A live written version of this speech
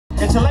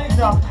Get your legs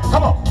up.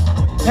 Come on.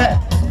 10,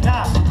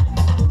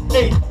 9,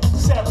 8,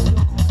 7,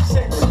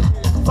 6,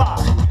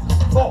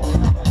 5, 4,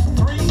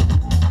 3,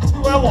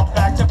 2, and 1.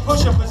 Back to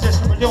push-up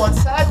position. We're doing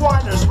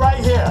sidewinders right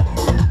here.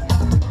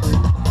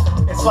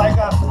 It's like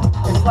a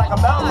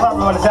mountain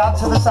climber when it's out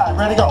to the side.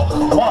 Ready, go.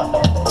 1,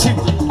 2,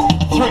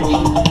 3,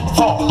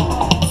 4,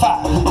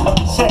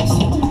 5, 6,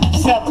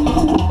 7,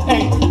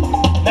 8,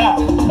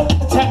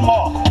 9, 10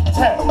 more.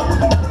 10,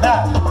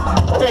 9,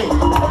 8,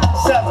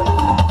 7,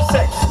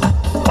 6,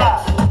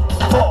 5,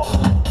 4,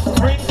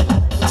 3,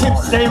 2.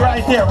 Stay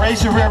right there.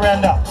 Raise your rear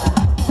end up.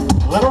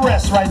 Little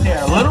rest right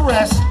there. Little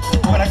rest.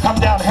 We're going to come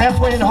down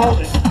halfway and hold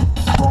it.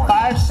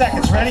 5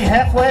 seconds. Ready?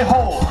 Halfway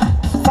hold.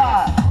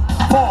 5,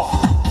 4,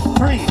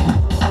 3,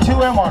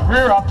 2, and 1.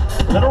 Rear up.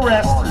 Little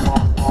rest.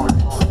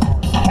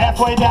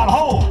 Halfway down.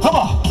 Hold. Come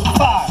on.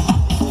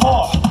 5,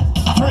 4,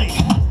 3,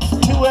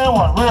 2, and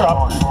 1. Rear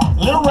up.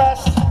 Little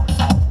rest.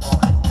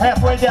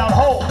 Halfway down.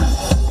 Hold.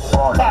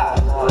 5,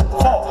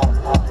 4,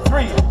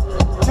 3,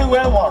 2,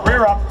 and 1.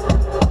 Rear up.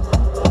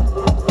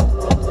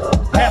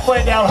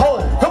 Halfway down.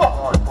 Hold. Come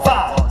on.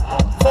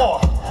 5, 4,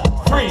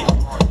 3,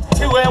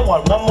 2, and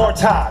 1. One more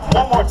time.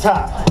 One more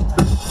time.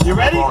 You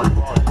ready?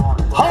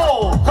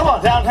 Hold. Come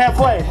on. Down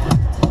halfway.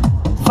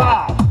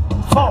 5,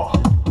 4,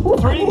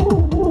 3,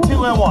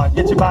 2, and 1.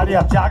 Get your body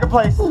up. Jog in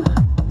place.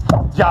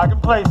 Jog in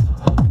place.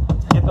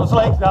 Get those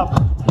legs up.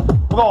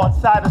 We're going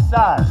side to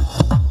side.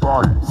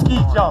 Ski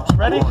jumps.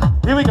 Ready?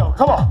 Here we go.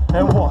 Come on.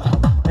 And 1,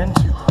 and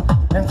 2,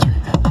 and 3,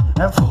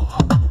 and 4,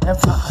 and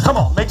 5. Come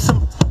on. Make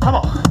some. Come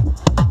on.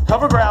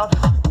 Cover ground.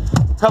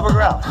 Cover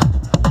ground.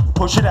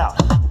 Push it out.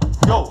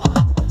 Go.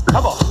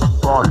 Come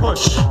on.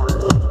 Push.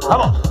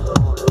 Come on.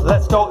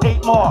 Let's go.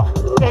 8 more.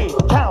 8.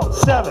 Count.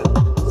 7.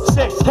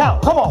 6.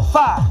 Count. Come on.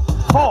 5,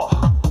 4,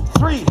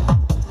 3,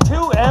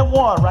 2, and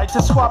 1. Right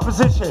to squat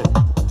position.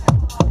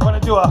 We're going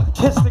to do a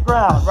kiss the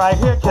ground. Right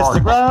here. Kiss the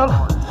ground.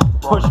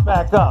 Push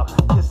back up.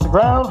 Kiss the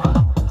ground.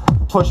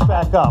 Push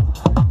back up.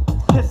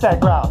 Kiss that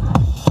ground.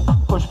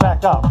 Push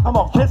back up. Come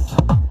on. Kiss.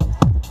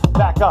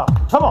 Back up.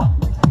 Come on.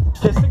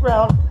 Kiss the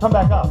ground. Come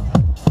back up.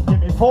 Give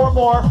me 4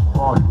 more.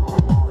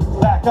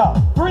 Back up.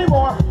 3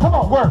 more. Come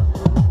on. Work.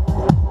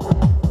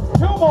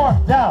 2 more.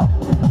 Down.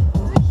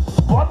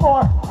 1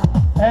 more.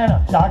 And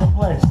a jog in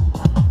place.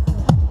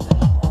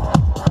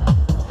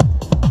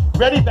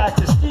 Ready? Back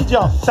to ski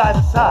jump. Side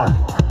to side.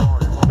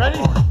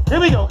 Ready? Here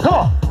we go. Come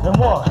on. And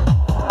 1,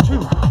 2,